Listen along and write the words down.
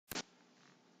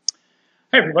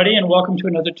Hi everybody, and welcome to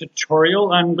another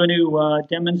tutorial. I'm going to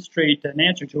demonstrate an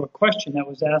answer to a question that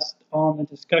was asked on the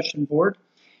discussion board.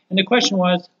 And the question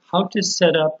was how to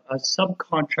set up a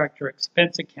subcontractor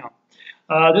expense account.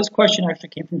 This question actually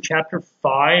came from chapter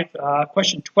 5,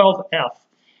 question 12F.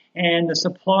 And the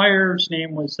supplier's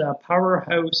name was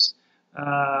Powerhouse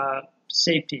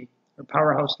Safety, or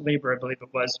Powerhouse Labor, I believe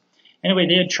it was. Anyway,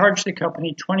 they had charged the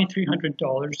company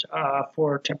 $2,300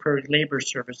 for temporary labor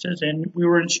services, and we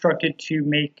were instructed to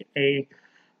make an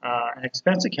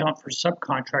expense account for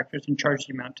subcontractors and charge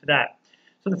the amount to that.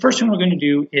 So the first thing we're going to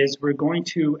do is we're going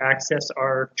to access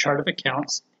our chart of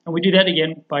accounts, and we do that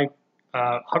again by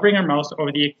hovering our mouse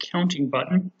over the accounting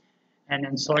button and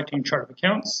then selecting chart of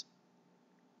accounts.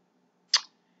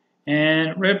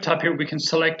 And right up top here, we can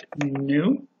select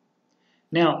new.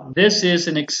 Now, this is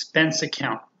an expense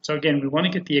account. So again, we want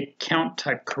to get the account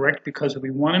type correct because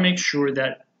we want to make sure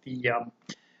that the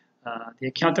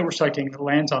account that we're selecting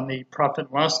lands on the profit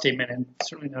and loss statement and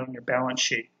certainly not on your balance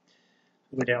sheet.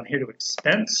 We'll go down here to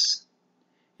expense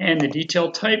and the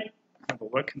detail type. Have a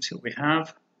look and see what we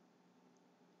have.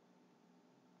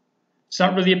 It's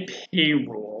not really a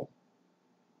payroll.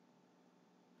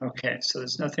 Okay, so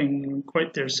there's nothing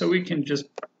quite there. So we can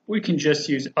just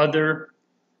use other,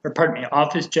 or pardon me,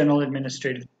 office general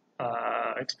administrative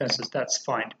expenses. That's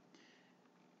fine.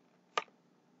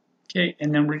 Okay,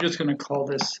 and then we're just going to call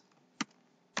this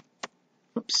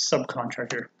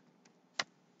subcontractor.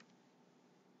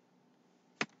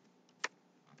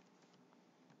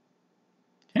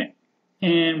 Okay,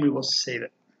 and we will save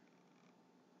it.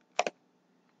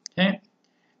 Okay,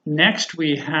 next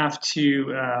we have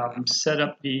to set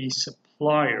up the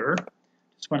supplier.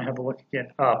 Just want to have a look again.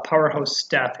 Powerhouse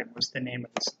Staffing was the name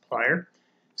of the supplier.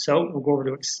 So we'll go over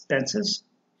to expenses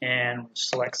and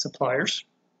select suppliers.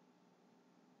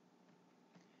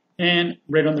 And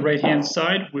right on the right hand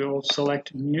side, we'll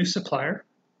select new supplier.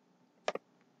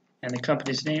 And the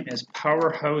company's name is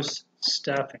Powerhouse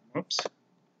Staffing. Whoops.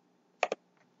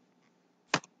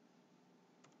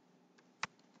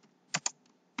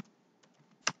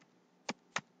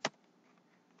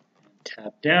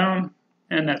 Tab down,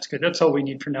 and that's good. That's all we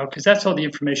need for now because that's all the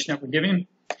information that we're giving.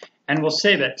 And we'll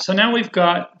save it. So now we've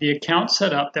got the account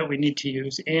set up that we need to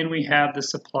use, and we have the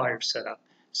supplier set up.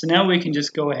 So now we can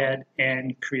just go ahead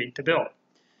and create the bill.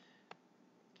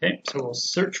 Okay, so we'll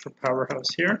search for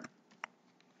Powerhouse here.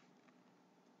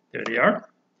 There they are.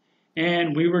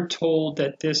 And we were told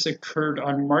that this occurred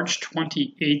on March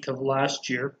 28th of last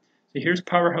year. So here's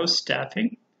Powerhouse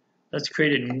Staffing. Let's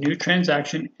create a new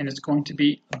transaction, and it's going to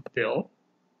be a bill.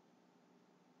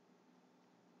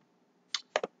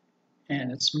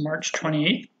 And it's March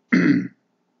 28th.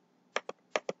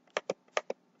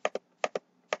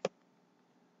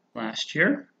 Last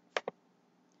year. The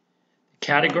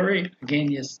category, again,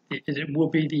 yes, it will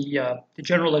be the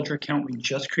general ledger account we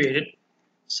just created.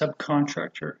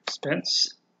 Subcontractor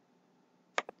expense.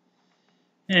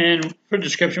 And for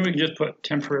description, we can just put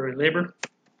temporary labor.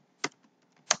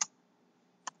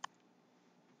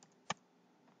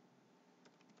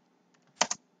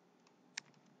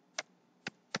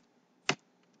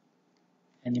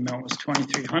 And the amount was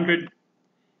 $2,300,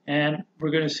 and we're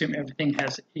going to assume everything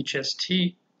has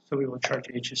HST, so we will charge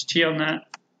HST on that,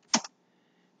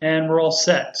 and we're all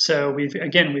set. So we've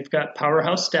got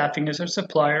Powerhouse Staffing as our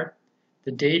supplier.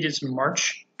 The date is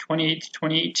March 28th,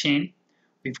 2018.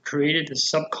 We've created the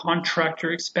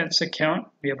subcontractor expense account.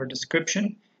 We have our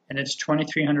description, and it's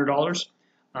 $2,300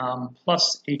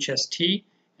 plus HST.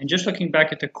 And just looking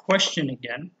back at the question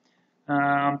again.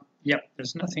 Yep,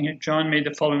 there's nothing here. John made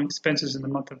the following expenses in the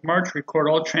month of March. Record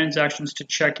all transactions to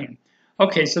checking.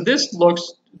 Okay, so this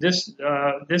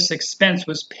expense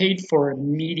was paid for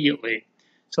immediately.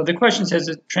 So the question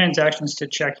says transactions to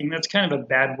checking. That's kind of a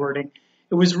bad wording.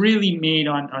 It was really made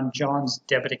on John's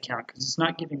debit account because it's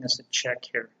not giving us a check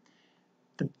here.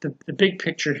 The big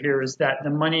picture here is that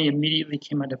the money immediately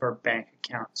came out of our bank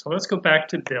account. So let's go back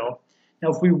to bill. Now,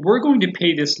 if we were going to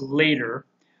pay this later,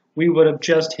 we would have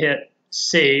just hit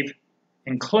save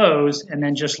and close and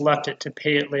then just left it to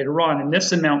pay it later on, and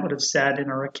this amount would have sat in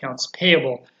our accounts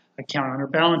payable account on our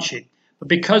balance sheet. But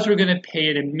because we're going to pay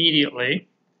it immediately,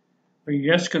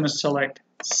 we're just going to select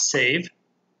save,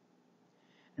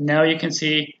 and now you can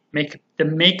see the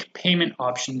make payment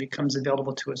option becomes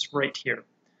available to us right here.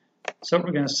 So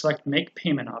we're going to select make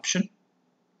payment option,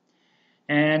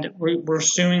 and we're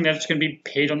assuming that it's going to be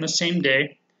paid on the same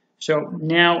day. So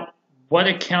now what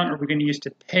account are we going to use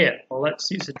to pay it? Well, let's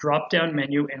use the drop-down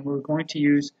menu, and we're going to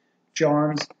use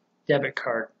John's debit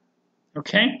card.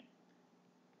 Okay?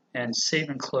 And save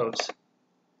and close. So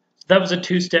that was a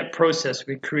two-step process.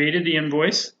 We created the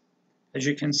invoice, as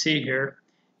you can see here,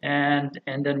 and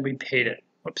then we paid it.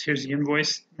 Whoops, here's the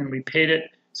invoice, and we paid it.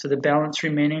 So the balance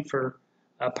remaining for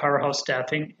Powerhouse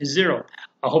Staffing is 0.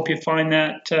 I hope you find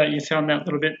that you found that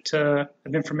little bit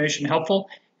of information helpful,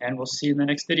 and we'll see you in the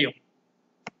next video.